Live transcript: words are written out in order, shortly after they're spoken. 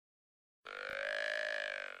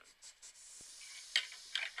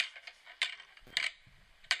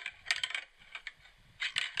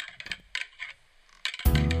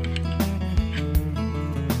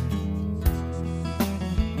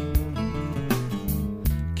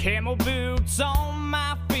Camel boots on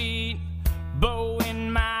my feet, bow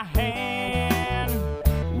in my hand,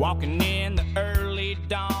 walking in the early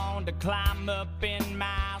dawn to climb up in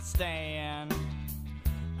my stand,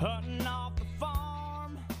 hunting off the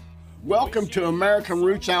farm. Welcome to American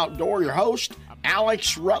Roots Outdoor. Your host,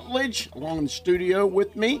 Alex Rutledge. Along in the studio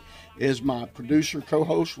with me is my producer,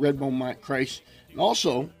 co-host, Redbone Mike Crace, and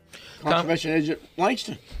also Conservation Agent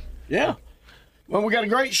Langston. Yeah. Well, we got a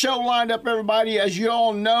great show lined up, everybody. As you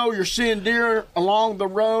all know, you're seeing deer along the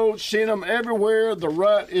road, seeing them everywhere. The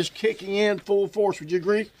rut is kicking in full force. Would you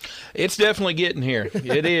agree? It's definitely getting here.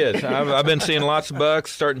 It is. I've been seeing lots of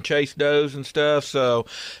bucks starting to chase does and stuff. So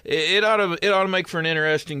it ought to make for an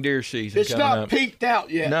interesting deer season. It's coming not up. peaked out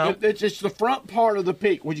yet. No, it's the front part of the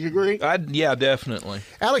peak. Would you agree? Yeah, definitely.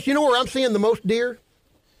 Alex, you know where I'm seeing the most deer?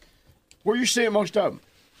 Where you seeing most of them?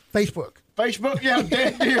 Facebook. Facebook, yeah,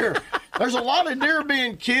 dead deer. There's a lot of deer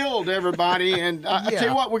being killed, everybody, and I tell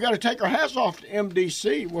you what, we got to take our hats off to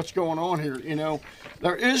MDC. What's going on here? You know,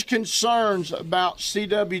 there is concerns about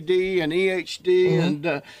CWD and EHD,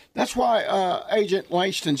 and that's why Agent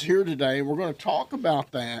Langston's here today. We're going to talk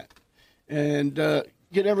about that and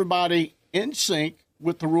get everybody in sync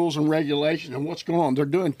with the rules and regulations and what's going on. They're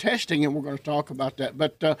doing testing, and we're going to talk about that.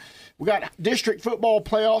 But we got district football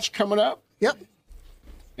playoffs coming up. Yep.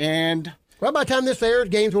 And well, by the time this airs,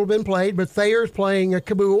 games will have been played, but Thayer's playing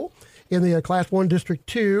Kabul in the Class 1 District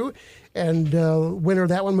 2, and winner of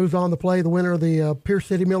that one moves on to play the winner of the Pierce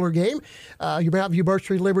City Miller game. Your Mountain View Birch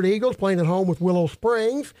Tree Liberty Eagles playing at home with Willow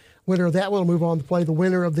Springs. Winner of that one will move on to play the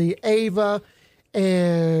winner of the Ava,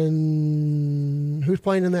 and who's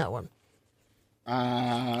playing in that one?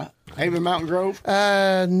 Ava Mountain Grove?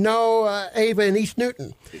 No, Ava in East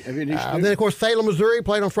Newton. Then, of course, Salem, Missouri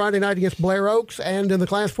played on Friday night against Blair Oaks. And in the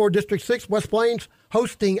Class 4 District 6, West Plains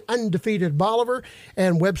hosting undefeated Bolivar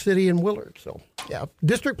and Webb City and Willard. So, yeah,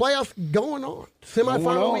 district playoffs going on.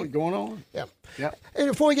 Semifinal week. Going on. Yeah. Yeah. And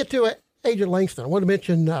before we get to Agent Langston, I want to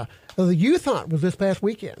mention the youth hunt was this past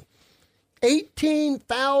weekend.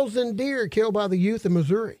 18,000 deer killed by the youth in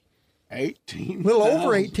Missouri. 18,000. A little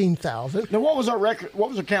over 18,000. Now, what was our record? What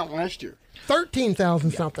was the count last year?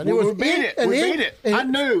 13,000 something. We beat it. We beat it. I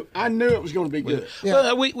knew it was going to be good. Yeah.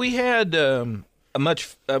 Well, we had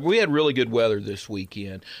we had really good weather this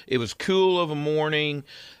weekend. It was cool of a morning,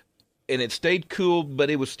 and it stayed cool, but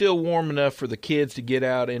it was still warm enough for the kids to get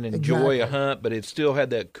out and enjoy a hunt. But it still had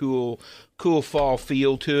that cool fall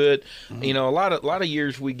feel to it. Mm-hmm. You know, a lot of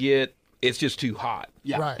years we get. It's just too hot.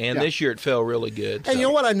 Yeah. Right. And this year it felt really good. And you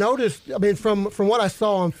know what I noticed? I mean, from what I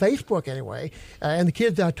saw on Facebook anyway, and the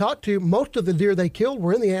kids I talked to, most of the deer they killed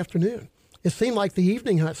were in the afternoon. It seemed like the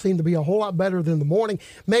evening hunt seemed to be a whole lot better than the morning.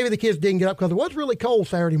 Maybe the kids didn't get up because it was really cold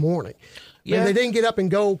Saturday morning. Yeah. They didn't get up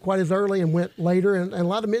and go quite as early and went later, and a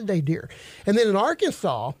lot of midday deer. And then in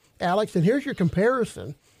Arkansas, Alex, and here's your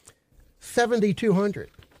comparison,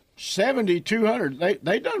 7,200. 7,200.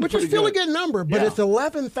 They done which pretty is still good. a good number, but it's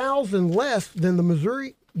 11,000 less than the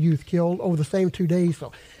Missouri youth killed over the same 2 days.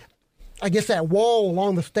 So I guess that wall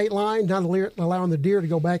along the state line, not allowing the deer to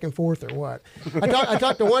go back and forth or what. I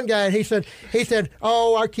talked to one guy, and he said,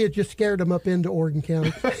 oh, our kids just scared them up into Oregon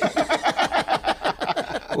County.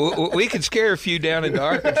 We could scare a few down into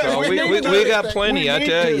Arkansas. we got plenty, I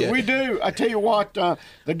tell you. We do. I tell you what, the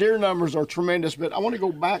deer numbers are tremendous, but I want to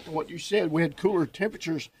go back to what you said. We had cooler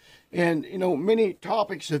temperatures, and, you know, many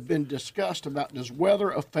topics have been discussed about does weather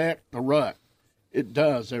affect the rut? It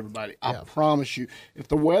does, everybody. I promise you. If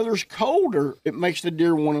the weather's colder, it makes the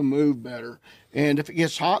deer want to move better. And if it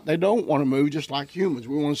gets hot, they don't want to move, just like humans.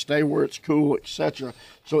 We want to stay where it's cool, etc.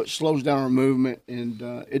 So it slows down our movement, and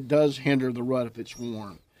it does hinder the rut if it's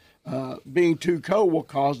warm. Being too cold will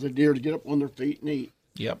cause the deer to get up on their feet and eat.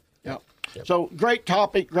 Yep. So great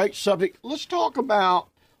topic, great subject. Let's talk about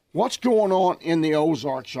what's going on in the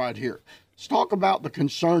Ozarks right here. Let's talk about the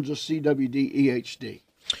concerns of CWD, EHD.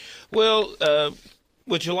 Well,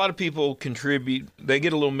 which a lot of people contribute. They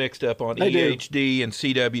get a little mixed up on EHD and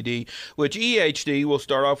CWD, which EHD, we'll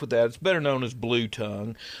start off with that. It's better known as blue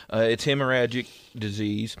tongue. It's hemorrhagic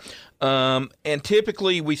disease. And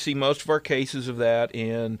typically we see most of our cases of that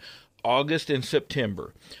in August and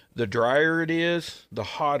September. The drier it is, the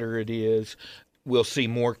hotter it is, we'll see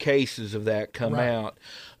more cases of that come out.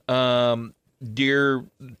 Deer,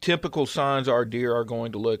 typical signs are deer are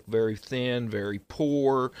going to look very thin, very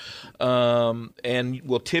poor, and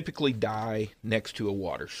will typically die next to a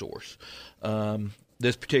water source.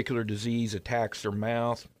 This particular disease attacks their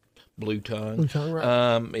mouth, blue tongue. Blue tongue,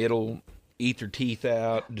 right. It'll eat their teeth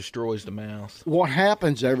out, destroys the mouth. What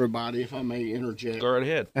happens, everybody, if I may interject? Go right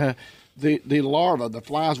ahead. The larva, the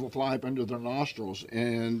flies will fly up into their nostrils,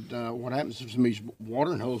 and what happens is some of these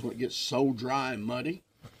watering holes when it gets so dry and muddy,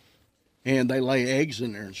 and they lay eggs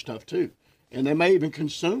in there and stuff too, and they may even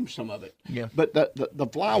consume some of it. Yeah. But the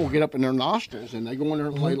fly will get up in their nostrils, and they go in there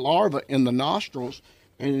and lay larvae in the nostrils,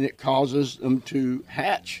 and it causes them to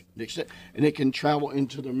hatch, and it can travel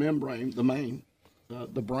into the membrane,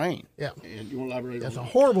 the brain. Yeah. And you want to elaborate That's on a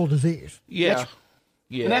that? horrible disease. Yeah.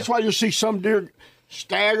 Yeah. And that's why you see some deer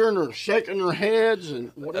staggering or shaking their heads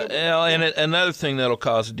and whatever. Another thing that'll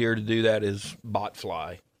cause a deer to do that is bot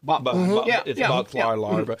fly. It's bot fly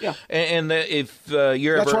larva. Yeah. And if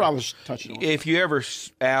you're That's ever, what I was touching on. if you ever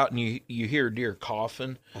out and you hear a deer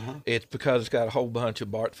coughing, it's because it's got a whole bunch of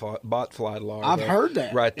bot fly larvae. I've heard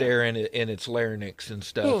that. right there in its larynx and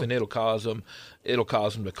stuff, and it'll cause them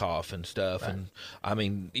to cough and stuff. Right. And I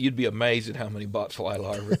mean, you'd be amazed at how many bot fly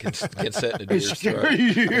larvae can set in a deer's throat.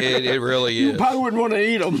 It really is. You probably wouldn't want to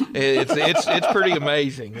eat them. It's pretty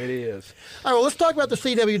amazing. It is. All right, well, let's talk about the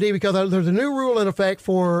CWD because there's a new rule in effect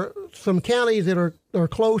for some counties that are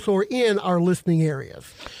close or in our listening areas.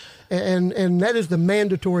 And that is the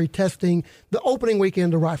mandatory testing the opening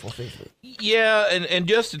weekend of rifle season. Yeah, and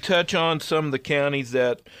just to touch on some of the counties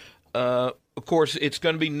that, of course, it's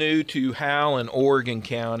going to be new to Howell and Oregon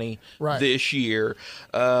County this year.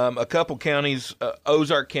 A couple counties,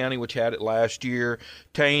 Ozark County, which had it last year,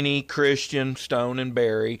 Taney, Christian, Stone, and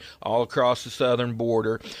Berry, all across the southern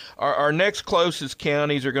border. Our next closest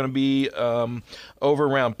counties are going to be over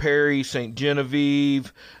around Perry, St.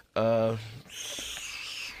 Genevieve,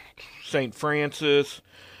 St. Francis,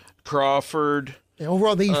 Crawford. Yeah, over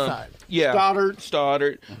on the east side. Yeah,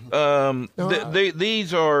 Stoddard. Mm-hmm.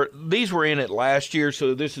 These were in it last year,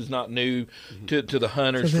 so this is not new to the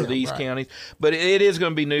hunters for these counties. But it is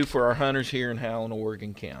going to be new for our hunters here in Howell and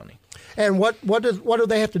Oregon County. And what do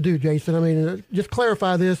they have to do, Jason? I mean, just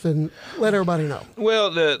clarify this and let everybody know.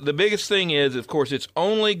 Well, the biggest thing is, of course, it's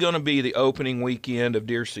only going to be the opening weekend of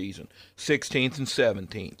deer season, 16th and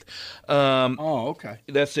 17th. Okay.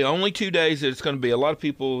 That's the only 2 days that it's going to be. A lot of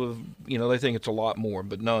people, they think it's a lot more,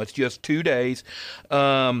 but no, it's just 2 days.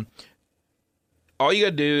 All you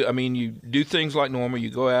got to do, you do things like normal. You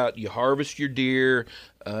go out, you harvest your deer,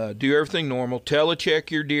 do everything normal,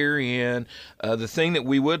 telecheck your deer in. The thing that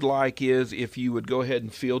we would like is if you would go ahead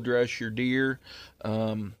and field dress your deer,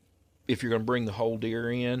 if you're going to bring the whole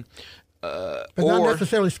deer in. But not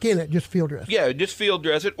necessarily skin it, just field dress. Yeah, just field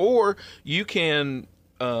dress it. Or you can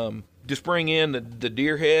just bring in the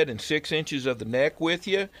deer head and 6 inches of the neck with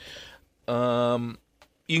you. You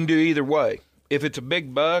can do either way. If it's a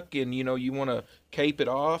big buck and, you want to cape it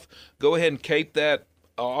off, go ahead and cape that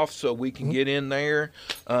off so we can get in there.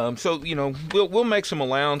 We'll make some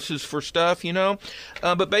allowances for stuff,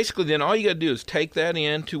 But basically then all you got to do is take that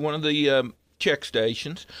in to one of the check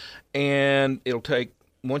stations, and it'll take,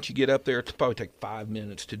 once you get up there, it'll probably take 5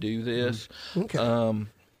 minutes to do this. Okay.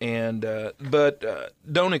 But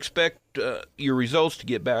don't expect your results to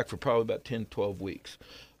get back for probably about 10 to 12 weeks.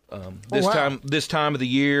 This time of the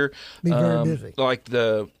year, be very busy. Like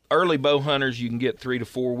the early bow hunters, you can get 3 to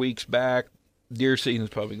 4 weeks back. Deer season is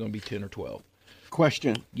probably going to be 10 or 12.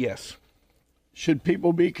 Question. Yes. Should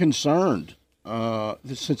people be concerned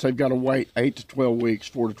since they've got to wait 8 to 12 weeks,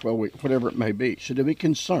 4 to 12 weeks, whatever it may be? Should they be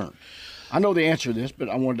concerned? I know the answer to this, but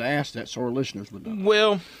I wanted to ask that so our listeners would know.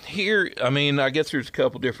 Well, here, I guess there's a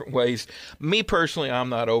couple different ways. Me personally, I'm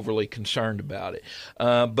not overly concerned about it.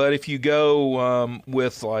 But if you go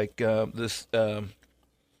with like this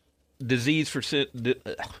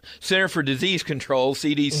Center for Disease Control,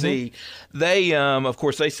 CDC, they, of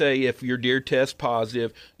course, they say if your deer tests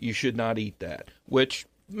positive, you should not eat that, which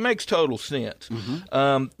makes total sense.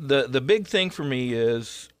 The big thing for me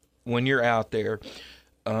is when you're out there,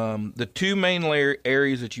 the two main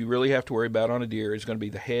areas that you really have to worry about on a deer is going to be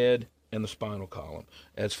the head and the spinal column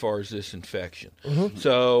as far as this infection.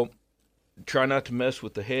 So try not to mess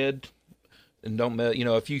with the head, and don't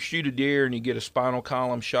if you shoot a deer and you get a spinal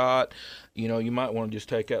column shot, you might want to just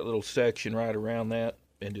take that little section right around that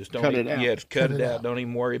and just don't cut it out. Yeah, just cut it out. Don't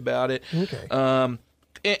even worry about it. Okay.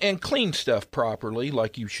 And clean stuff properly,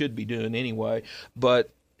 like you should be doing anyway.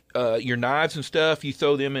 But your knives and stuff, you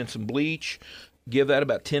throw them in some bleach. Give that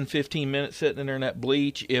about 10, 15 minutes sitting in there in that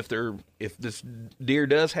bleach. If this deer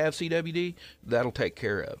does have CWD, that'll take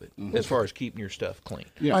care of it as far as keeping your stuff clean.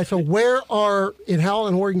 Yeah. All right, so in Howell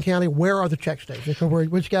and Oregon County, where are the check stations? So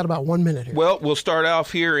we've got about 1 minute here. Well, we'll start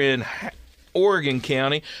off here in Oregon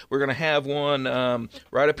County. We're going to have one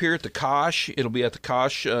right up here at the Kosh. It'll be at the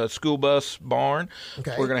Kosh school bus barn.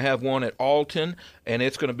 Okay. We're going to have one at Alton, and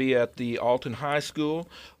it's going to be at the Alton High School.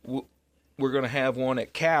 We're going to have one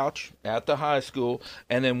at Couch at the high school,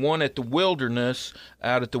 and then one at the Wilderness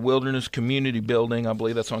out at the Wilderness Community Building. I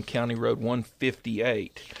believe that's on County Road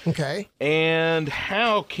 158. Okay. And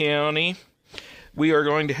Howe County, we are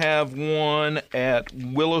going to have one at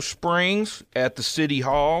Willow Springs at the City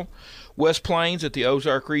Hall, West Plains at the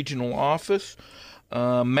Ozark Regional Office,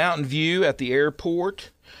 Mountain View at the airport,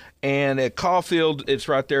 and at Caulfield, it's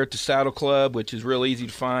right there at the Saddle Club, which is real easy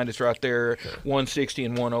to find. It's right there, 160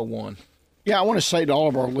 and 101. Yeah, I want to say to all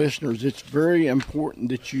of our listeners, it's very important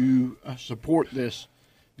that you support this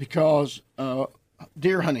because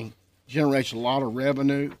deer hunting generates a lot of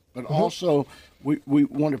revenue, but also we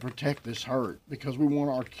want to protect this herd because we want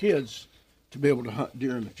our kids to be able to hunt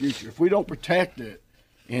deer in the future. If we don't protect it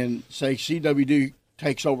and, say, CWD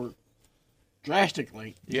takes over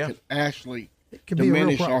drastically, it could actually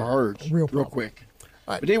diminish our herds real quick.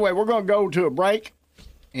 Right. But anyway, we're going to go to a break,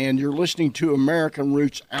 and you're listening to American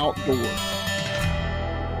Roots Outdoors.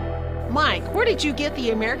 Mike, where did you get the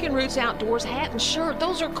American Roots Outdoors hat and shirt?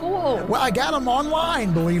 Those are cool. Well, I got them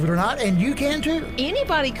online, believe it or not, and you can too.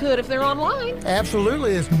 Anybody could if they're online.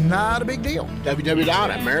 Absolutely, it's not a big deal.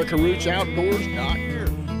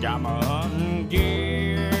 www.americanrootsoutdoors.com. Got my hunting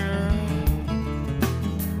gear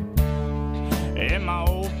and my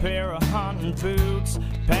old pair of hunting boots,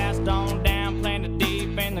 passed on down, planted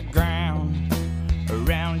deep in the ground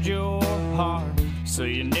around your heart, so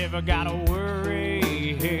you never gotta worry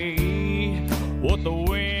what the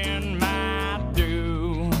wind might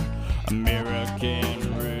do.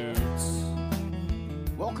 American Roots.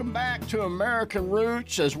 Welcome back to American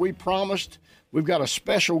Roots. As we promised, we've got a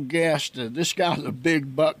special guest. This guy's a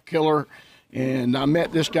big buck killer, and I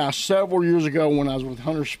met this guy several years ago when I was with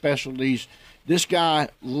Hunter Specialties. This guy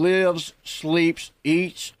lives, sleeps,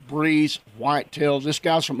 eats, breathes whitetails. This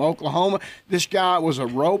guy's from Oklahoma. This guy was a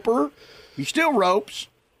roper. He still ropes.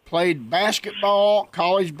 Played basketball,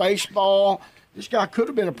 college baseball. This guy could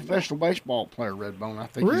have been a professional baseball player, Redbone. I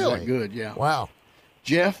think he's that good, yeah. Wow.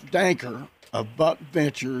 Jeff Danker of Buck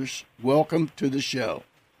Ventures, welcome to the show.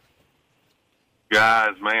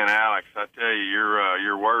 Guys, man, Alex, I tell you,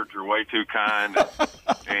 your words are way too kind,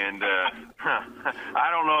 and I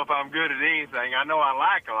don't know if I'm good at anything. I know I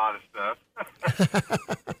like a lot of stuff.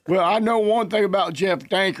 Well, I know one thing about Jeff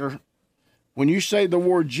Danker. When you say the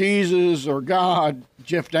word Jesus or God,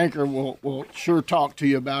 Jeff Danker will sure talk to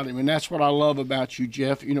you about him, and that's what I love about you,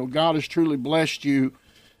 Jeff. You know, God has truly blessed you.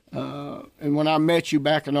 And when I met you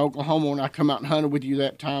back in Oklahoma, when I come out and hunted with you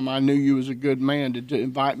that time, I knew you was a good man to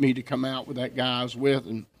invite me to come out with that guy I was with.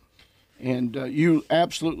 And you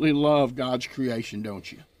absolutely love God's creation,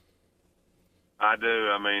 don't you? I do.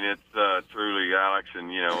 I mean, it's truly, Alex,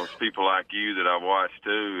 and, you know, it's people like you that I've watched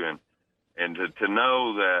too. And to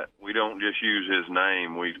know that we don't just use his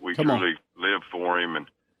name, we truly live for him.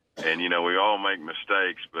 And, you know, we all make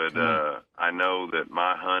mistakes, but I know that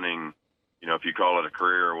my hunting, you know, if you call it a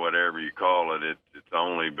career or whatever you call it, it's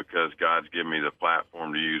only because God's given me the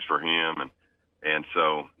platform to use for him. And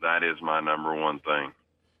so that is my number one thing.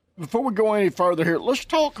 Before we go any further here, let's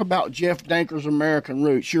talk about Jeff Danker's American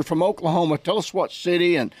Roots. You're from Oklahoma. Tell us what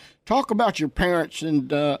city, and talk about your parents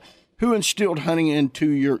and who instilled hunting into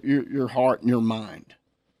your heart and your mind.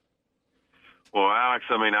 Well, Alex,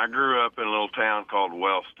 I mean, I grew up in a little town called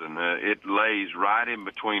Wellston. It lays right in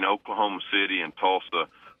between Oklahoma City and Tulsa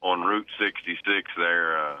on Route 66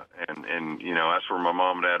 there, and you know, that's where my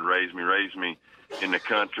mom and dad raised me in the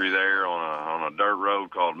country there on a dirt road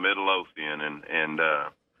called Midlothian, and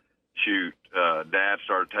Dad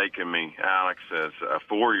started taking me, Alex, as a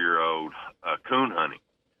 4-year-old coon hunting.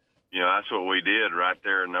 You know, that's what we did right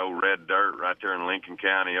there in no red dirt, right there in Lincoln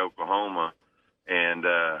County, Oklahoma, and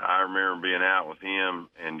I remember being out with him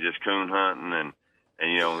and just coon hunting, and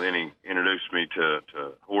you know, then he introduced me to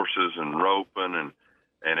horses and roping,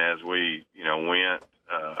 and as we, you know, went,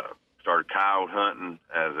 started coyote hunting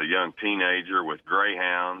as a young teenager with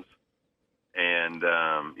greyhounds. And,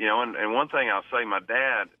 you know, and one thing I'll say, my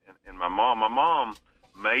dad and my mom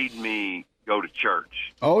made me go to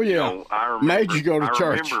church. Oh, yeah. You know, I remember, made you go to church.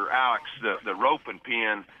 I remember, Alex, the roping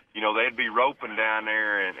pen, you know, they'd be roping down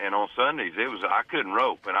there, and on Sundays, I couldn't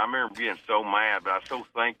rope. And I remember being so mad, but I was so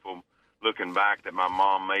thankful looking back that my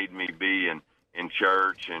mom made me be in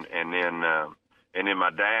church, and then my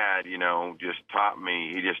dad, you know, just taught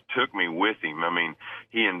me. He just took me with him. I mean,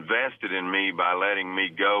 he invested in me by letting me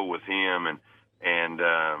go with him, and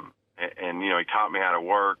you know, he taught me how to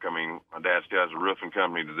work. I mean, my dad still has a roofing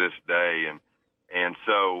company to this day, and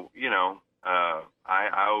so, you know, I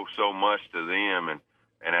owe so much to them,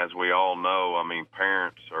 and as we all know, I mean,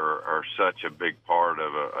 parents are such a big part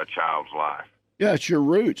of a child's life. Yeah, it's your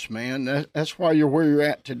roots, man. That's why you're where you're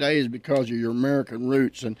at today, is because of your American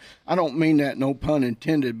roots. And I don't mean that, no pun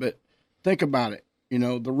intended, but think about it. You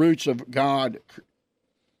know, the roots of God,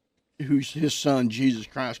 who's his son, Jesus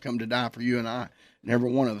Christ, come to die for you and I and every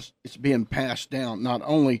one of us. It's being passed down, not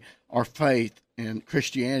only our faith and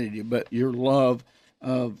Christianity, but your love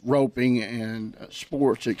of roping and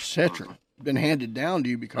sports, etc. Been handed down to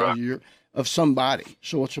you because you're of somebody.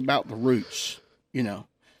 So it's about the roots, you know.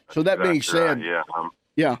 So that being said,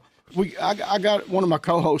 I got one of my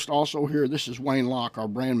co-hosts also here. This is Wayne Locke, our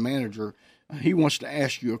brand manager. He wants to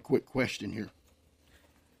ask you a quick question here.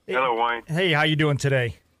 Hello, Wayne. Hey, how you doing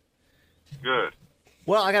today? Good.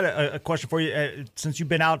 Well, I got a question for you. Since you've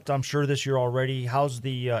been out, I'm sure, this year already, how's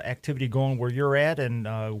the activity going where you're at,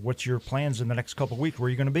 and what's your plans in the next couple of weeks? Where are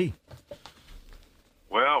you going to be?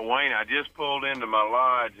 Well, Wayne, I just pulled into my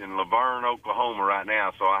lodge in Laverne, Oklahoma right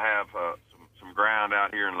now, so I have some ground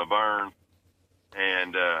out here in Laverne.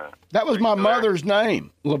 And that was my mother's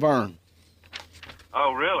name, Laverne.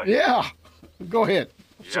 Oh, really? Yeah. Go ahead.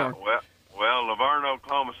 Sorry. Well, Laverne,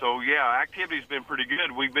 Oklahoma. So, yeah, activity's been pretty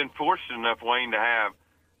good. We've been fortunate enough, Wayne, to have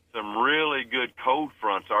some really good cold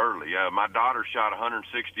fronts early. My daughter shot a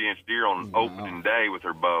 160-inch deer on opening day with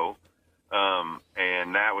her bow,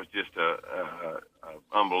 and that was just a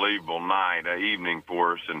unbelievable night, evening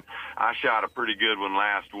for us. And I shot a pretty good one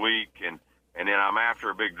last week, and then I'm after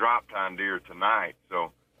a big drop time deer tonight.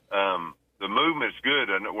 So the movement's good,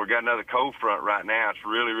 and we've got another cold front right now. It's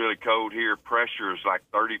really, really cold here. Pressure is like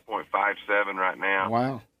 30.57 right now.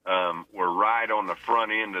 Wow. We're right on the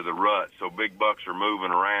front end of the rut, so big bucks are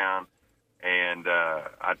moving around. And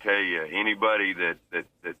I tell you, anybody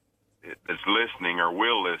that's listening or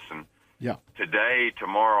will listen, today,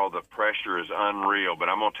 tomorrow, the pressure is unreal. But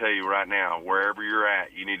I'm going to tell you right now, wherever you're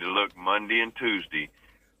at, you need to look Monday and Tuesday.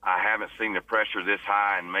 I haven't seen the pressure this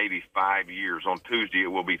high in maybe 5 years. On Tuesday, it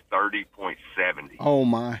will be 30.70. Oh,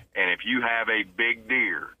 my. And if you have a big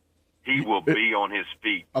deer, he will be on his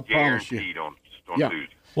feet, guaranteed on Tuesday.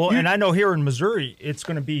 Well, and I know here in Missouri, it's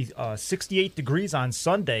going to be 68 degrees on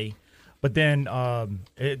Sunday, but then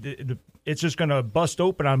it's just going to bust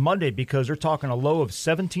open on Monday because they're talking a low of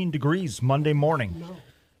 17 degrees Monday morning. No.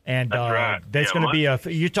 And that's right. That's going to be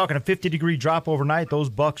you're talking a 50-degree drop overnight. Those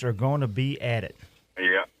bucks are going to be at it.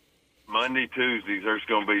 Yeah. Monday, Tuesdays, there's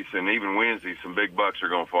going to be some, even Wednesdays, some big bucks are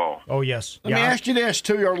going to fall. Oh, yes. Let me ask you this,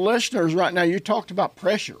 to your listeners right now. You talked about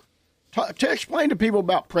pressure. To explain to people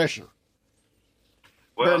about pressure.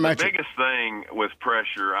 Well, the biggest thing with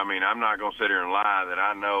pressure, I mean, I'm not going to sit here and lie that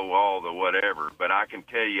I know all the whatever, but I can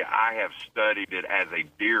tell you I have studied it as a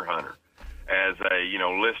deer hunter, as a,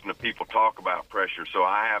 listen to people talk about pressure. So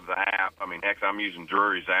I have the app. I mean, heck, I'm using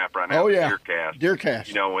Drury's app right now. DeerCast.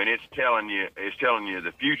 DeerCast. And it's telling you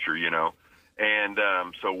the future, And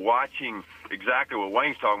so watching exactly what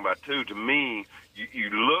Wayne's talking about, too, to me, you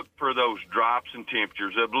look for those drops in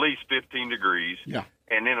temperatures, at least 15 degrees. Yeah.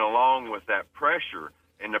 And then along with that pressure,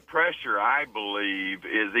 and the pressure, I believe,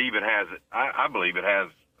 I believe it has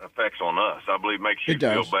effects on us. I believe it makes you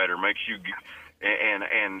feel better, makes you,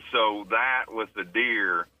 and so that with the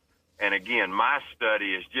deer, and again, my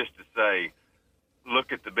study is just to say,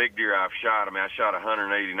 look at the big deer I've shot. I mean, I shot a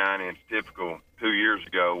 189-inch typical 2 years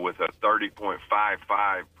ago with a 30.55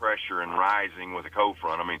 pressure and rising with a cold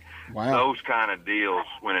front. I mean, those kind of deals,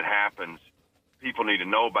 when it happens, people need to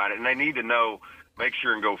know about it, and they need to know. Make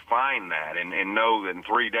sure and go find that and know that in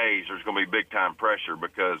 3 days there's going to be big-time pressure,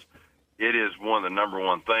 because it is one of the number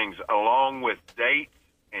one things, along with dates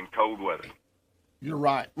and cold weather. You're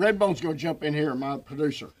right. Redbone's going to jump in here, my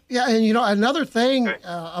producer. Yeah, and another thing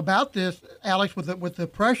about this, Alex, with the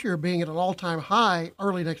pressure being at an all-time high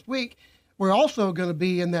early next week, we're also going to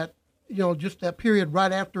be in that, just that period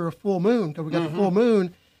right after a full moon, because we got the full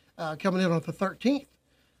moon coming in on the 13th.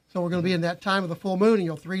 So we're going to be in that time of the full moon,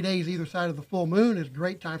 and 3 days either side of the full moon is a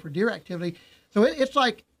great time for deer activity. So it's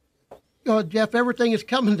like, Jeff, everything is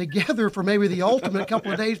coming together for maybe the ultimate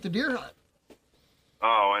couple of days to deer hunt.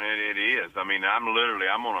 Oh, and it is. I mean, I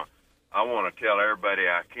want to tell everybody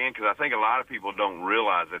I can, because I think a lot of people don't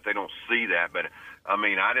realize that, they don't see that. But I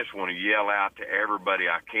mean, I just want to yell out to everybody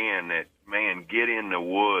I can that, man, get in the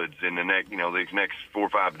woods in the next, these next 4 or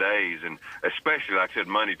 5 days, and especially, like I said,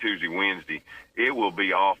 Monday, Tuesday, Wednesday, it will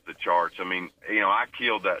be off the charts. I mean, I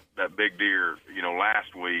killed that big deer,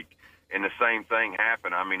 last week, and the same thing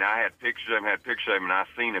happened. I mean, I had pictures of him, and I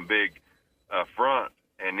seen a big front,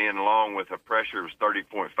 and then along with the pressure, it was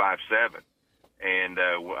 30.57. And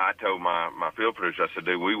I told my field producer, I said,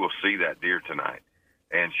 dude, we will see that deer tonight.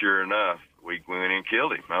 And sure enough, we went in and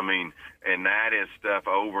killed him. I mean, and that is stuff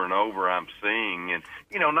over and over I'm seeing. And,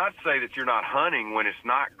 you know, not to say that you're not hunting when it's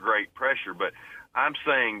not great pressure, but I'm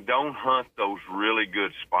saying don't hunt those really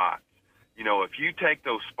good spots. You know, if you take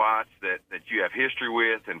those spots that you have history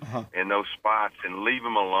with and those spots and leave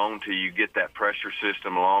them alone till you get that pressure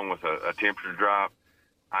system along with a temperature drop,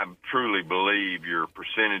 I truly believe your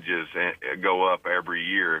percentages go up every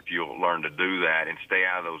year if you'll learn to do that and stay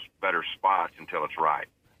out of those better spots until it's right.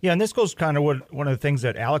 Yeah, and this goes kind of one of the things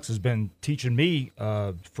that Alex has been teaching me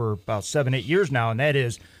for about 7-8 years now, and that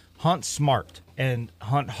is hunt smart and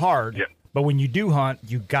hunt hard. Yep. But when you do hunt,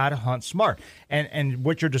 you got to hunt smart. And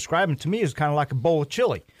what you're describing to me is kind of like a bowl of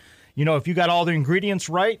chili. You know, if you got all the ingredients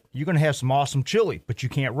right, you're going to have some awesome chili, but you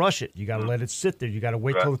can't rush it. You got to let it sit there. You got to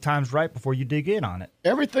wait till the time's right before you dig in on it.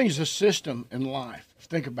 Everything's a system in life.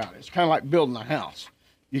 Think about it. It's kind of like building a house.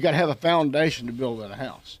 You got to have a foundation to build a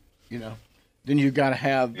house, you know. Then you got to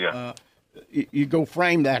have you go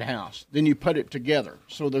frame that house. Then you put it together.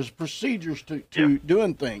 So there's procedures to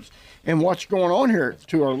doing things. And what's going on here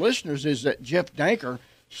to our listeners is that Jeff Danker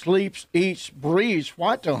sleeps, eats, breathes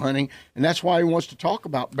whitetail hunting, and that's why he wants to talk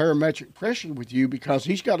about barometric pressure with you, because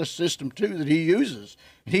he's got a system, too, that he uses.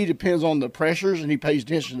 He depends on the pressures, and he pays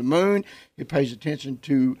attention to the moon. He pays attention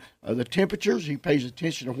to the temperatures. He pays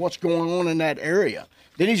attention to what's going on in that area.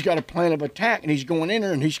 Then he's got a plan of attack, and he's going in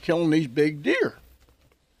there, and he's killing these big deer.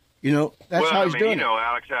 You know, that's how he's doing it. You know,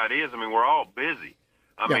 Alex, how it is. I mean, we're all busy.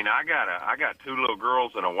 I mean, I got 2 little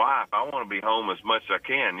girls and a wife. I want to be home as much as I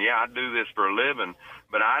can. Yeah, I do this for a living,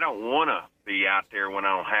 but I don't want to be out there when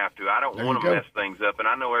I don't have to. I don't want to mess things up, and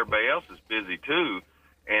I know everybody else is busy too.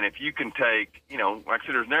 And if you can take, you know, like I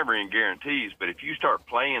said, there's never any guarantees, but if you start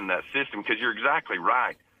playing that system, because you're exactly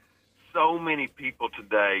right, so many people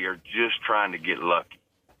today are just trying to get lucky.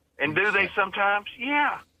 And do they sometimes?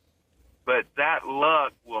 Yeah. But that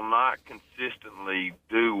luck will not consistently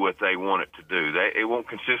do what they want it to do. It won't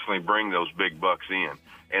consistently bring those big bucks in.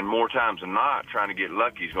 And more times than not, trying to get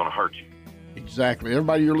lucky is going to hurt you. Exactly.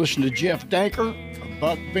 Everybody, you're listening to Jeff Danker of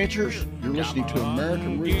Buck Ventures. You're listening to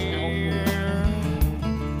American Roots Outdoors.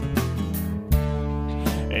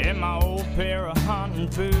 In my old pair of hunting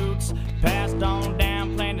boots, passed on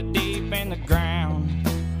down, planted deep in the ground,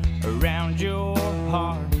 around your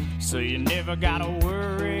heart, so you never gotta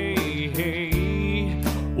worry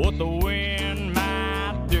what the wind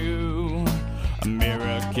might do.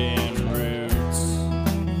 American Roots.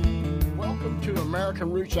 Welcome to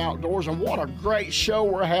American Roots Outdoors, and what a great show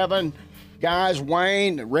we're having. Guys,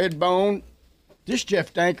 Wayne, Redbone, this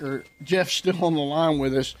Jeff Danker, Jeff's still on the line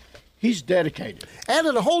with us. He's dedicated.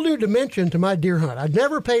 Added a whole new dimension to my deer hunt. I'd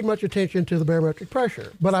never paid much attention to the barometric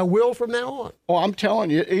pressure, but I will from now on. Oh, I'm telling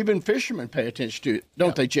you, even fishermen pay attention to it,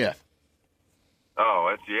 don't they, Jeff?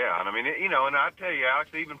 Oh, it's, yeah. And I mean, you know, and I tell you,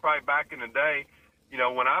 Alex, even probably back in the day, you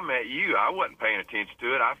know, when I met you, I wasn't paying attention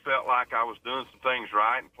to it. I felt like I was doing some things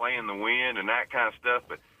right and playing the wind and that kind of stuff,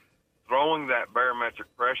 but throwing that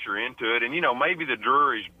barometric pressure into it, and, you know, maybe the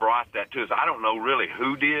Drurys brought that to us. I don't know really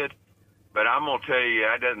who did, but I'm going to tell you,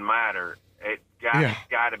 that doesn't matter. It's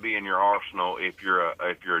got to be in your arsenal if you're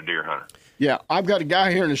a deer hunter. Yeah, I've got a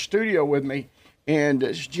guy here in the studio with me, and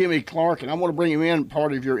it's Jimmy Clark, and I want to bring him in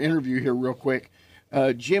part of your interview here real quick.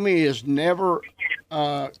 Jimmy has never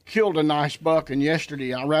killed a nice buck, and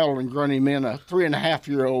yesterday I rattled and grunted him in a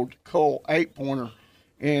 3.5-year-old cull 8-pointer,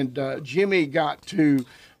 and Jimmy got to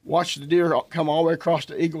watch the deer come all the way across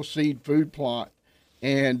the Eagle Seed food plot,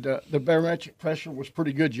 and the barometric pressure was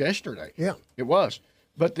pretty good yesterday. Yeah. It was.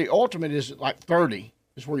 But the ultimate is like 30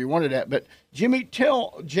 is where you want it at. But, Jimmy,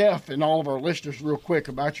 tell Jeff and all of our listeners real quick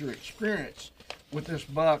about your experience with this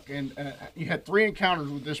buck. And you had 3 encounters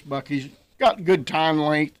with this buck. He's got good time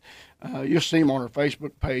length. You'll see him on our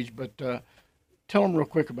Facebook page. But tell him real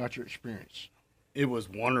quick about your experience. It was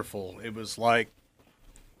wonderful. It was like,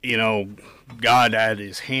 you know, God had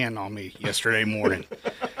his hand on me yesterday morning.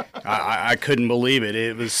 I couldn't believe it.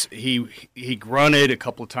 It was he grunted a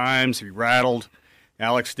couple of times. He rattled.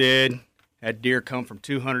 Alex did. That deer come from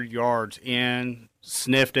 200 yards in,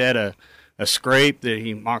 sniffed at a scrape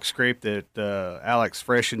mock scrape that Alex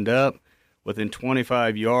freshened up. Within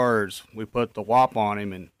 25 yards, we put the whop on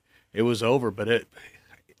him, and it was over. But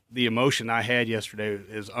the emotion I had yesterday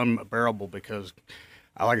is unbearable because,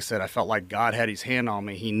 like I said, I felt like God had his hand on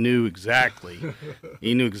me. He knew exactly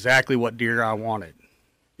what deer I wanted.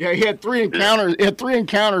 Yeah, he had 3 encounters. He had 3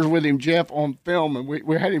 encounters with him, Jeff, on film, and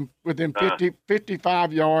we had him within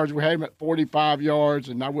 55 yards. We had him at 45 yards,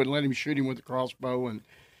 and I wouldn't let him shoot him with the crossbow. And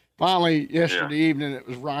finally, yesterday evening, it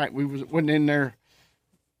was right. We wasn't in there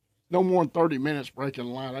no more than 30 minutes breaking the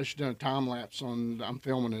line. I should have done a time lapse on. I'm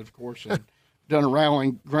filming it, of course. done a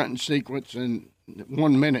rattling, grunting sequence, and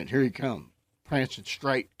 1 minute, here he come, prancing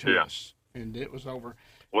straight to us, and it was over.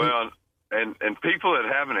 Well, and people that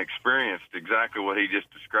haven't experienced exactly what he just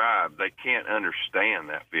described, they can't understand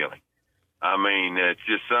that feeling. I mean, it's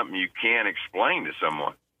just something you can't explain to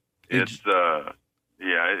someone. It's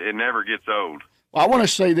it never gets old. Well, I want to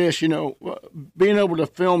say this, being able to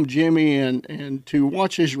film Jimmy and to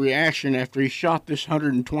watch his reaction after he shot this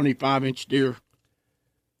 125-inch deer,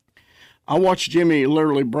 I watched Jimmy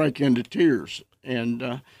literally break into tears.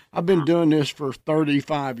 And I've been doing this for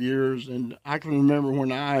 35 years, and I can remember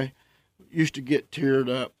when I used to get teared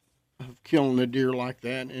up of killing a deer like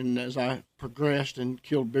that. And as I progressed and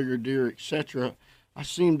killed bigger deer, etc., I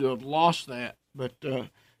seem to have lost that. But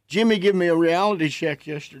Jimmy gave me a reality check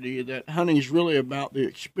yesterday that hunting is really about the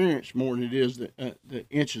experience more than it is the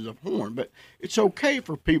inches of horn. But it's okay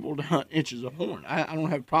for people to hunt inches of horn. I don't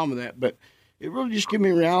have a problem with that. But it really just gave me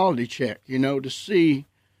a reality check, to see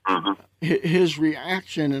his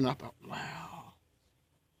reaction. And I thought, wow,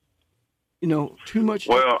 too much.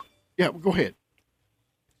 Well, yeah, go ahead.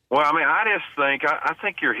 Well, I mean, I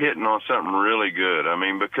think you're hitting on something really good. I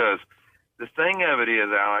mean, because the thing of it is,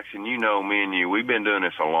 Alex, and me and you, we've been doing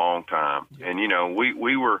this a long time. Yeah. And,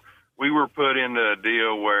 we were put into a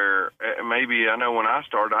deal where maybe, I know when I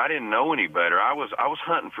started, I didn't know any better. I was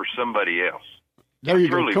hunting for somebody else. There you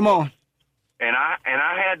go. Come on. And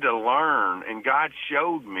I had to learn, and God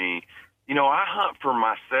showed me, I hunt for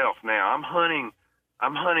myself now. I'm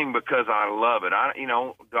hunting because I love it.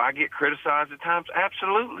 Do I get criticized at times?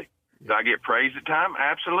 Absolutely. Do I get praised at times?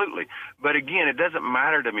 Absolutely. But again, it doesn't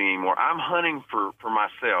matter to me anymore. I'm hunting for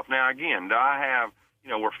myself. Now, again, do I have,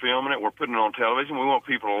 we're filming it, we're putting it on television, we want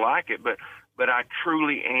people to like it, but I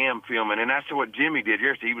truly am filming. And that's what Jimmy did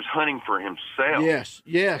yesterday. He was hunting for himself. Yes.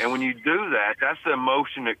 And when you do that, that's the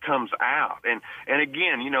emotion that comes out. And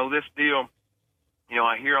again, this deal,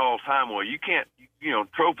 I hear all the time, well, you can't,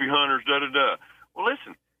 trophy hunters, da-da-da. Well,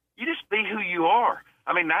 listen, you just be who you are.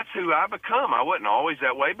 I mean, that's who I become. I wasn't always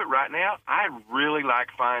that way, but right now I really like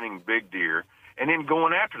finding big deer and then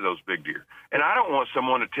going after those big deer. And I don't want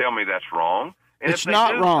someone to tell me that's wrong. And it's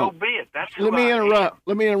not wrong. So be it. That's who Let me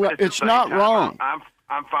interrupt. It's not wrong.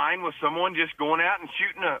 I'm fine with someone just going out and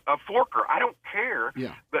shooting a forker. I don't care.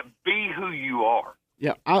 Yeah. But be who you are.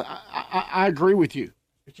 Yeah, I agree with you.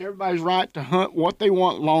 It's everybody's right to hunt what they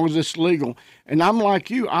want as long as it's legal. And I'm like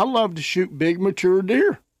you. I love to shoot big, mature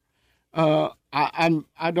deer.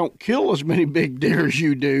 I don't kill as many big deer as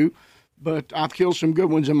you do, but I've killed some good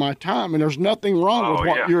ones in my time, and there's nothing wrong with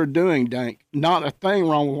what you're doing, Dank. Not a thing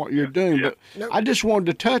wrong with what you're doing. Yeah. But I just wanted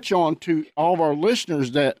to touch on to all of our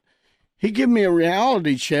listeners that he gave me a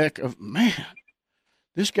reality check of, man,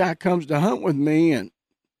 this guy comes to hunt with me, and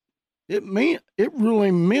it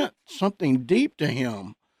really meant something deep to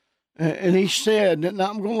him. And he said, and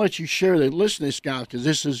I'm going to let you share that. Listen to this guy, because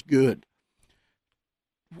this is good.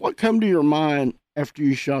 What come to your mind after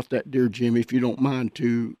you shot that deer, Jimmy, if you don't mind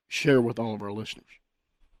to share with all of our listeners?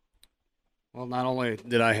 Well, not only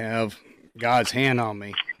did I have God's hand on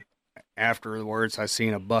me, afterwards I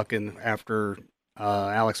seen a buck after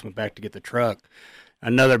Alex went back to get the truck.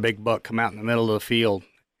 Another big buck come out in the middle of the field,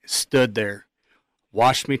 stood there,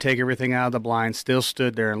 watched me take everything out of the blind, still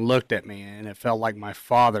stood there and looked at me, and it felt like my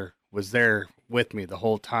father was there with me the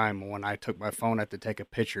whole time. When I took my phone out to take a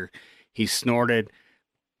picture, he snorted,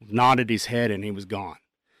 nodded his head, and he was gone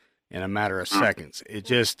in a matter of seconds.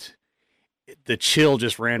 The chill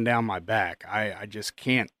just ran down my back. I just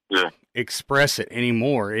can't express it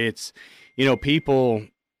anymore. It's, people,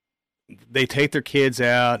 they take their kids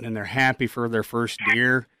out and they're happy for their first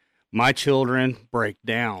deer. My children break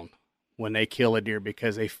down when they kill a deer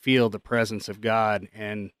because they feel the presence of God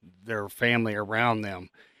and their family around them.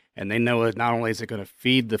 And they know that not only is it going to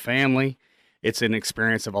feed the family, it's an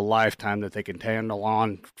experience of a lifetime that they can handle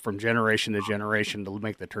on from generation to generation to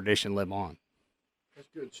make the tradition live on. That's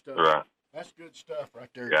good stuff. Right. That's good stuff right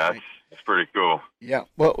there. Yeah, that's pretty cool. Yeah.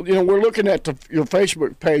 Well, we're looking at your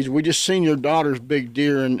Facebook page. We just seen your daughter's big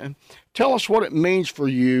deer, and tell us what it means for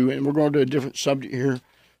you. And we're going to do a different subject here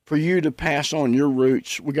for you to pass on your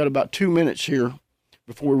roots. We got about 2 minutes here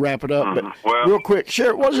before we wrap it up. But real quick,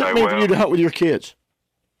 share, what does it mean for you to hunt with your kids?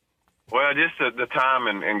 Well, just the time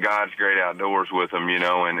in God's great outdoors with them,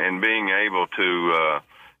 and being able to,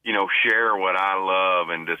 share what I love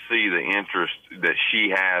and to see the interest that she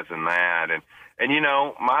has in that. And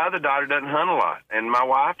my other daughter doesn't hunt a lot, and my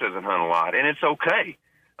wife doesn't hunt a lot, and it's okay.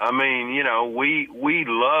 I mean, we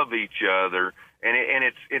love each other, And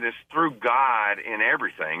it's through God in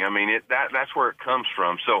everything. I mean, that's where it comes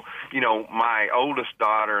from. So, my oldest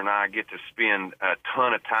daughter and I get to spend a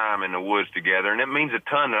ton of time in the woods together, and it means a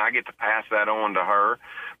ton that I get to pass that on to her.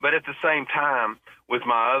 But at the same time, with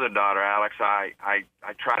my other daughter, Alex, I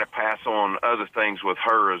try to pass on other things with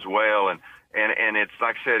her as well. And it's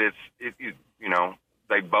like I said,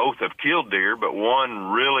 they both have killed deer, but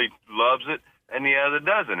one really loves it and the other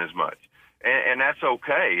doesn't as much. And that's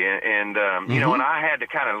okay. And and I had to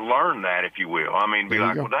kind of learn that, if you will. I mean, be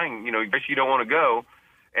like, well, dang, I guess you don't want to go.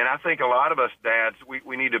 And I think a lot of us dads,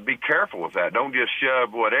 we need to be careful with that. Don't just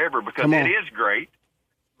shove whatever, because it is great,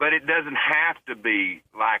 but it doesn't have to be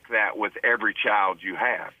like that with every child you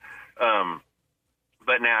have.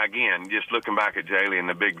 But now, again, just looking back at Jaylee and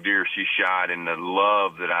the big deer she shot and the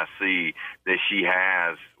love that I see that she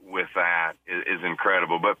has with that is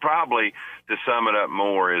incredible. But probably to sum it up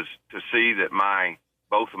more is to see that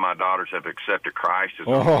both of my daughters have accepted Christ as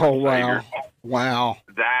Savior. Wow.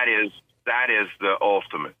 That is the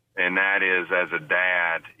ultimate. And that is, as a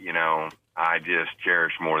dad, I just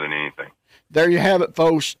cherish more than anything. There you have it,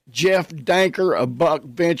 folks. Jeff Danker of Buck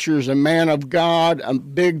Ventures, a man of God, a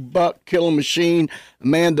big buck killing machine, a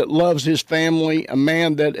man that loves his family, a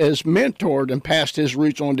man that has mentored and passed his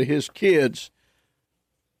roots on to his kids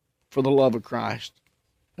for the love of Christ.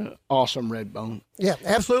 Awesome, Redbone. Yeah,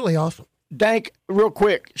 absolutely awesome. Dank, real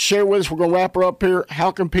quick, share with us. We're going to wrap her up here.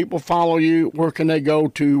 How can people follow you? Where can they go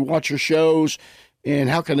to watch your shows? And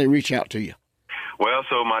how can they reach out to you? Well,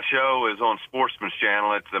 so my show is on Sportsman's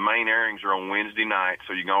Channel. The main airings are on Wednesday night,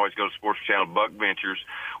 so you can always go to Sportsman's Channel, Buck Ventures.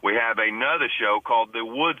 We have another show called The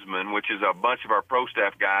Woodsman, which is a bunch of our pro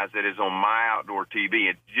staff guys that is on My Outdoor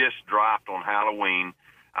TV. It just dropped on Halloween.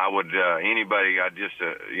 I would, anybody, I just,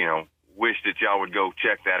 wish that y'all would go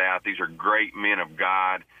check that out. These are great men of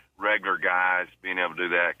God, regular guys being able to do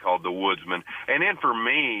that, called The Woodsman. And then for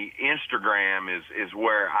me, Instagram is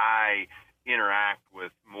where I interact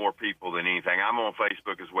with more people than anything. I'm on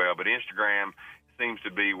Facebook as well, but Instagram seems to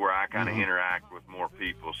be where I kind of interact with more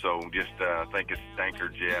people. So just I think it's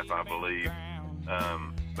Danker Jeff, I believe.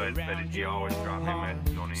 But you always drop me a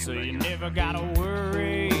message on anything. So you never gotta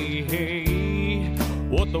worry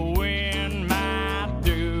what the wind might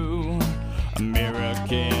do.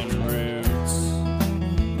 American roots.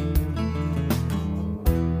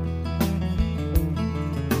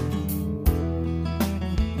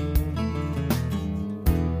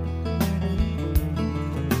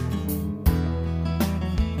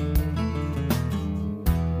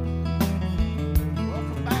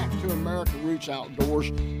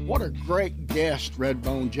 Outdoors. What a great guest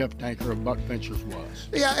Redbone Jeff Danker of Buck Ventures was.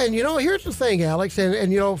 Yeah, and here's the thing, Alex,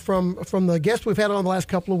 and from the guests we've had on the last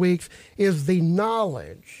couple of weeks is the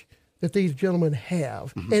knowledge that these gentlemen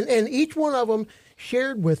have, and each one of them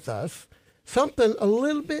shared with us something a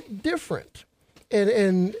little bit different,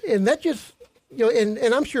 and that just. And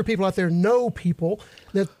I'm sure people out there know people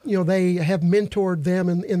that, they have mentored them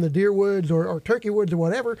in the deer woods or turkey woods or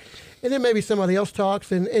whatever. And then maybe somebody else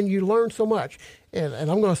talks and you learn so much. And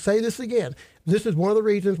I'm going to say this again. This is one of the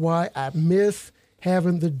reasons why I miss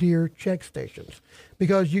having the deer check stations,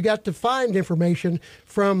 because you got to find information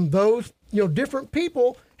from those, different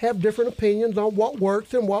people have different opinions on what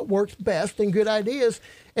works and what works best and good ideas.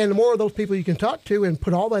 And the more of those people you can talk to and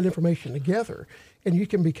put all that information together, and you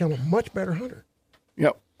can become a much better hunter.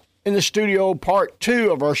 Yep. In the studio, part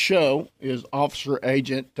 2 of our show is Officer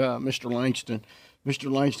Agent Mr. Langston.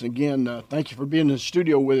 Mr. Langston, again, thank you for being in the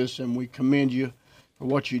studio with us, and we commend you for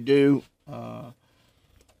what you do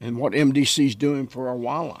and what MDC is doing for our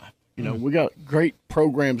wildlife. We got great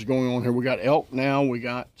programs going on here. We got elk now. We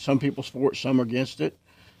got some people's for it, some are against it.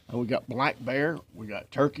 We got black bear. We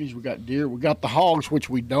got turkeys. We got deer. We got the hogs, which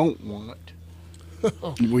we don't want.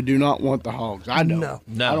 We do not want the hogs. I don't. No.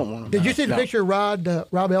 I don't want them. Did you see the picture Rob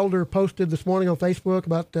Elder posted this morning on Facebook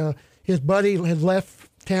about his buddy had left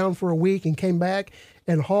town for a week and came back,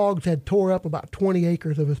 and hogs had tore up about 20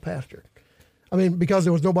 acres of his pasture. I mean, because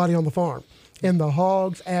there was nobody on the farm. And the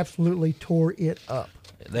hogs absolutely tore it up.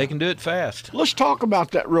 They can do it fast. Let's talk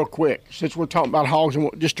about that real quick, since we're talking about hogs, and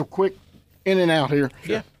just a quick in and out here.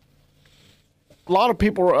 Yeah. A lot of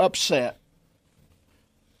people are upset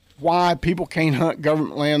why people can't hunt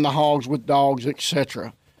government land, the hogs with dogs,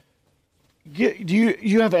 etc. Do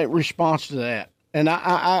you have a response to that? And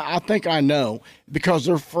I think I know, because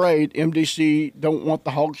they're afraid MDC don't want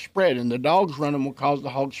the hogs spread, and the dogs running will cause the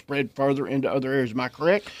hogs spread further into other areas. Am I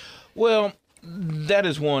correct? Well, that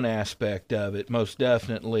is one aspect of it, most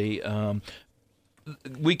definitely.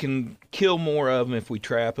 We can kill more of them if we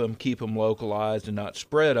trap them, keep them localized, and not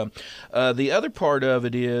spread them. The other part of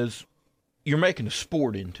it is you're making a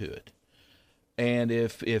sport into it. And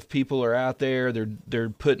if people are out there, they're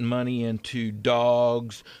putting money into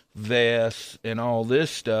dogs, vests, and all this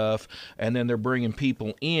stuff, and then they're bringing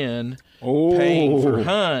people in, paying for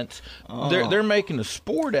hunts. They're making a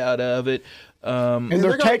sport out of it. And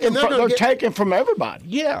they're taking from everybody.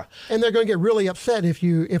 Yeah, and they're going to get really upset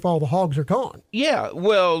if all the hogs are gone. Yeah,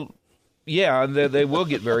 well, yeah, they will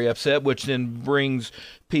get very upset, which then brings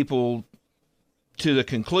people to the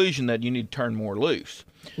conclusion that you need to turn more loose.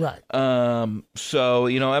 Right. So,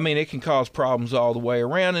 it can cause problems all the way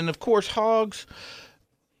around. And, of course, hogs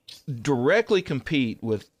directly compete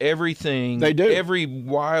with everything. They do. Every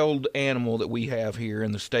wild animal that we have here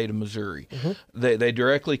in the state of Missouri. Mm-hmm. They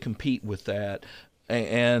directly compete with that.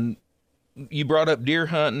 And you brought up deer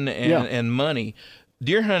hunting and money.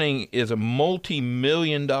 Deer hunting is a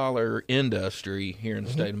multi-million-dollar industry here in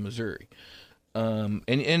the state of Missouri.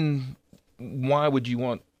 And why would you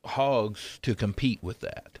want hogs to compete with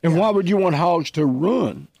that? And why would you want hogs to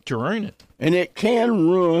ruin? To ruin it. And it can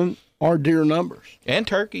ruin our deer numbers. And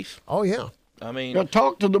turkeys. Oh, yeah.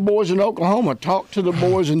 Talk to the boys in Oklahoma. Talk to the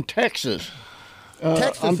boys in Texas.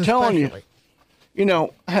 Texas I'm telling especially.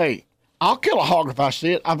 you, hey, I'll kill a hog if I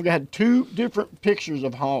see it. I've got 2 different pictures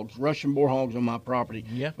of hogs, Russian boar hogs on my property,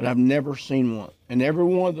 but I've never seen one. And every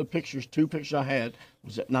one of the 2 pictures I had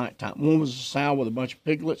was at nighttime. One was a sow with a bunch of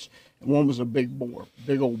piglets, and one was a big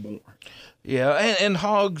old boar. Yeah, and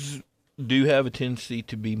hogs do have a tendency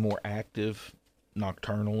to be more active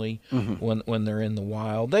nocturnally when they're in the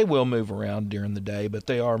wild. They will move around during the day, but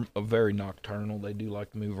they are very nocturnal. They do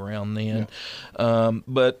like to move around then. Yeah.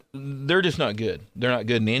 But they're just not good. They're not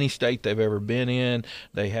good in any state they've ever been in.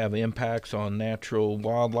 They have impacts on natural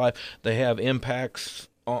wildlife. They have impacts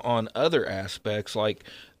on other aspects like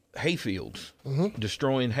hayfields,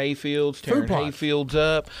 destroying hayfields, tearing hayfields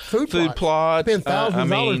up, food plots. Spend thousands of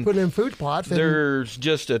dollars putting in food plots. There's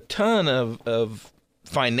just a ton of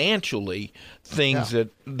financially things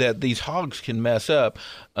that these hogs can mess up.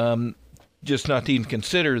 Just not to even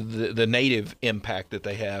consider the native impact that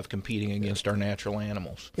they have competing against our natural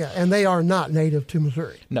animals. Yeah, and they are not native to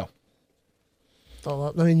Missouri. No.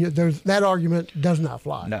 So, there's that argument does not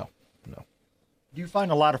fly. No. Do you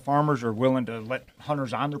find a lot of farmers are willing to let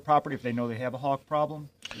hunters on their property if they know they have a hog problem?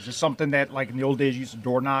 Is this something that, like in the old days, you used to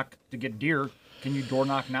door knock to get deer? Can you door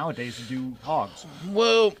knock nowadays to do hogs?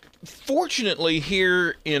 Well, fortunately,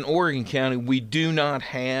 here in Oregon County, we do not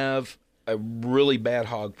have a really bad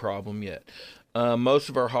hog problem yet. Most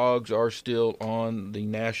of our hogs are still on the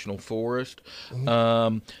national forest.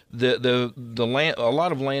 The land, a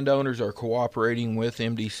lot of landowners are cooperating with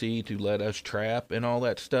MDC to let us trap and all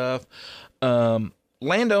that stuff.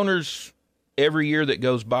 Landowners, every year that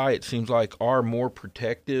goes by, it seems like are more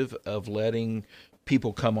protective of letting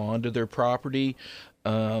people come onto their property.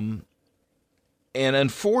 And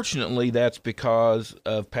unfortunately, that's because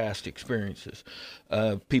of past experiences.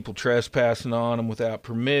 People trespassing on them without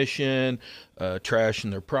permission, trashing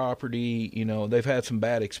their property. They've had some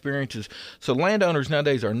bad experiences. So landowners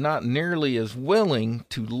nowadays are not nearly as willing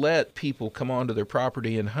to let people come onto their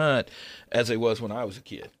property and hunt as they was when I was a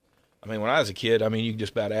kid. When I was a kid, you could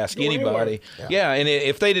just about ask anybody. Yeah, and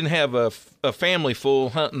if they didn't have a family full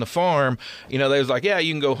hunting the farm, they was like, yeah,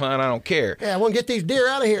 you can go hunt, I don't care. Yeah, I want to get these deer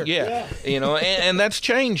out of here. Yeah. And that's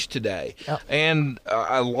changed today. Yep. And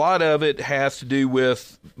a lot of it has to do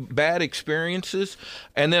with bad experiences,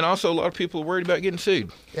 and then also a lot of people are worried about getting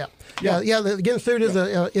sued. Yeah. Getting sued is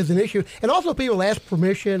an issue. And also people ask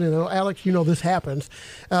permission, and Alex, this happens.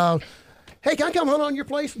 Hey, can I come hunt on your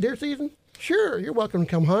place deer season? Sure, you're welcome to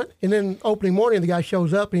come hunt. And then opening morning, the guy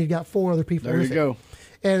shows up and he's got 4 other people with him. There you go.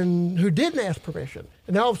 And who didn't ask permission.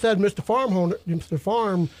 And now all of a sudden, Mr.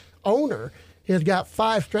 Farm owner has got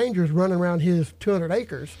 5 strangers running around his 200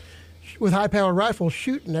 acres with high-powered rifles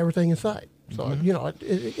shooting everything in sight. So,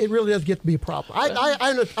 it really does get to be a problem.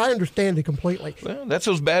 I understand it completely. Well, that's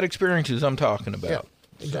those bad experiences I'm talking about. Yeah.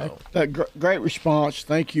 Exactly. Great response.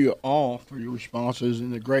 Thank you all for your responses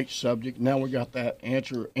and the great subject. Now we got that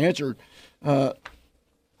answered.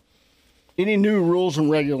 Any new rules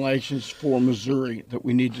and regulations for Missouri that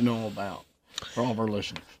we need to know about for all of our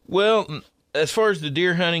listeners? Well, as far as the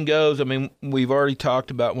deer hunting goes, we've already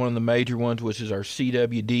talked about one of the major ones, which is our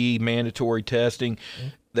CWD mandatory testing.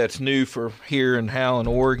 That's new for here in Howland,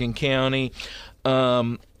 Oregon County.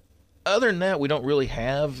 Other than that, we don't really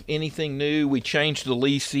have anything new. We changed the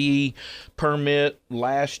leasee permit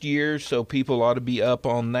last year, so people ought to be up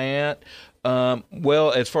on that.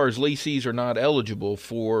 Well, as far as lessees are not eligible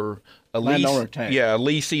for a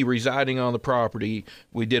leasee residing on the property,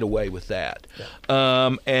 we did away with that.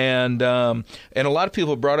 Yeah. And a lot of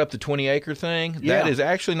people brought up the 20-acre thing. That is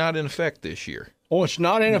actually not in effect this year. Oh, it's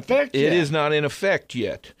not in effect yet? It is not in effect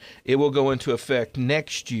yet. It will go into effect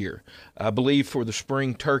next year, I believe, for the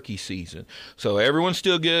spring turkey season. So everyone's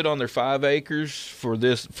still good on their 5 acres for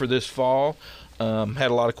this fall.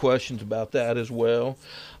 Had a lot of questions about that as well.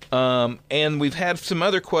 And we've had some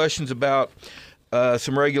other questions about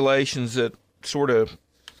some regulations that sort of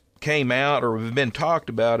came out or have been talked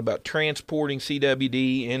about transporting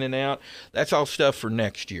CWD in and out. That's all stuff for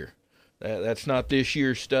next year. That's not this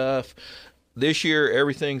year's stuff. This year,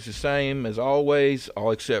 everything's the same as always,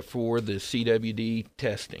 all except for the CWD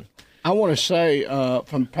testing. I want to say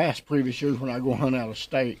from past previous years when I go hunt out of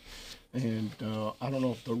state, and I don't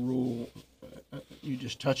know if the rule, you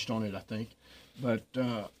just touched on it, I think, but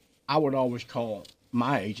I would always call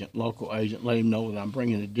my agent, local agent, let him know that I'm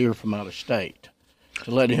bringing a deer from out of state,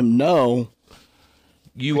 to let him know.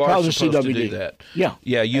 You are supposed to do that. Yeah.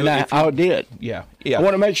 Yeah, I did. Yeah. I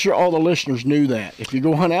want to make sure all the listeners knew that. If you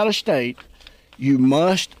go hunt out of state, you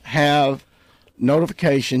must have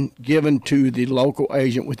notification given to the local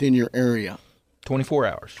agent within your area. 24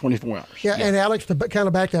 hours. 24 hours. Yeah, and Alex, to kind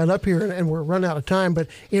of back that up here, and we're running out of time, but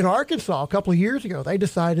in Arkansas a couple of years ago, they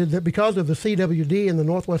decided that because of the CWD in the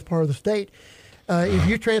northwest part of the state, if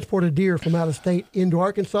you transport a deer from out of state into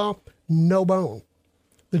Arkansas, no bone.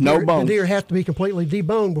 The deer has to be completely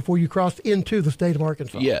deboned before you cross into the state of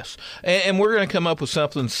Arkansas. Yes. And we're going to come up with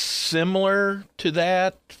something similar to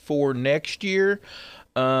that for next year.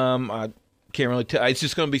 I can't really tell. It's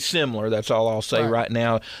just going to be similar. That's all I'll say right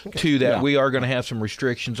now to that. Yeah. We are going to have some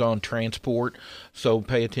restrictions on transport, so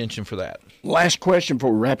pay attention for that. Last question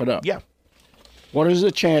before we wrap it up. Yeah. What is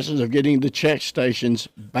the chances of getting the check stations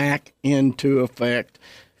back into effect?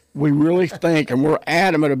 We really think, and we're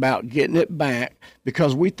adamant about getting it back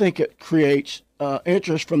because we think it creates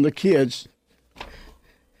interest from the kids.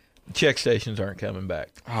 Check stations aren't coming back.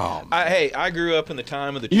 Oh, I grew up in the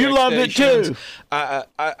time of the check stations. You loved it too.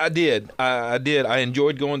 I did. I did. I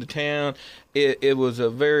enjoyed going to town. It was a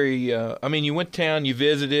very, you went to town, you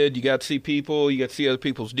visited, you got to see people, you got to see other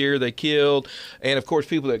people's deer they killed. And, of course,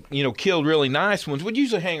 people that, killed really nice ones would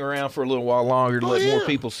usually hang around for a little while longer to let more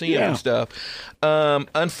people see them and stuff.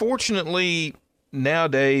 Unfortunately,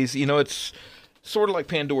 nowadays, it's sort of like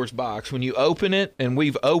Pandora's box. When you open it, and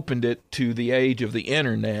we've opened it to the age of the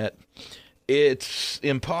Internet, it's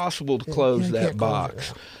impossible to close that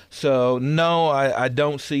box. So, no, I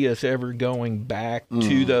don't see us ever going back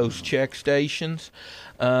to those check stations.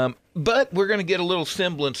 But we're going to get a little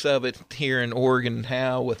semblance of it here in Oregon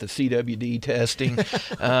now with the CWD testing.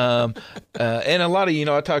 And a lot of,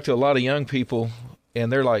 I talk to a lot of young people,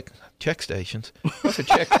 and they're like, check stations? What's a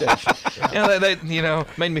check station? They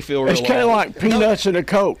made me feel real. It's kind of like peanuts in a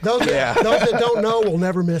Coke. Those that don't know will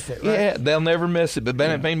never miss it. Right? Yeah, they'll never miss it. But then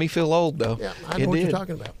it made me feel old, though. Yeah, I know what you're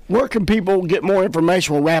talking about. Where can people get more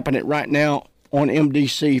information? We're wrapping it right now on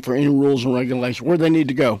MDC for any rules and regulations. Where do they need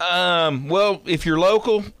to go? Well, if you're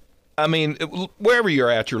local, wherever you're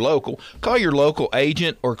at, your local, call your local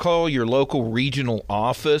agent or call your local regional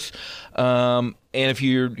office. And if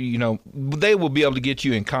you're, they will be able to get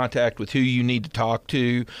you in contact with who you need to talk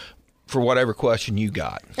to for whatever question you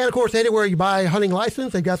got. And, of course, anywhere you buy a hunting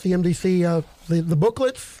license, they've got the MDC, the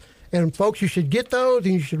booklets. And, folks, you should get those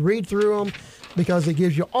and you should read through them because it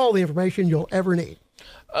gives you all the information you'll ever need.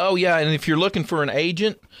 Oh, yeah, and if you're looking for an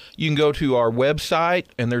agent, you can go to our website,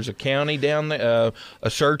 and there's a county down there, a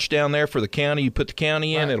search down there for the county. You put the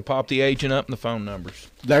county in, it'll pop the agent up and the phone numbers.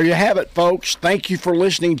 There you have it, folks. Thank you for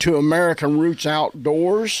listening to American Roots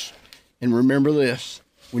Outdoors. And remember this,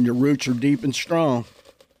 when your roots are deep and strong,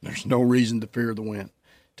 there's no reason to fear the wind.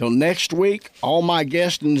 Till next week, all my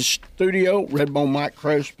guests in the studio, Redbone Mike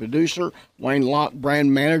Cross, producer, Wayne Locke,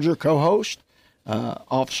 brand manager, co-host,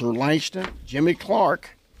 Officer Langston, Jimmy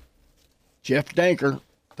Clark, Jeff Danker,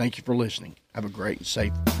 thank you for listening. Have a great and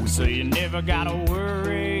safe week. So you never gotta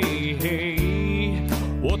worry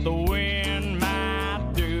what the wind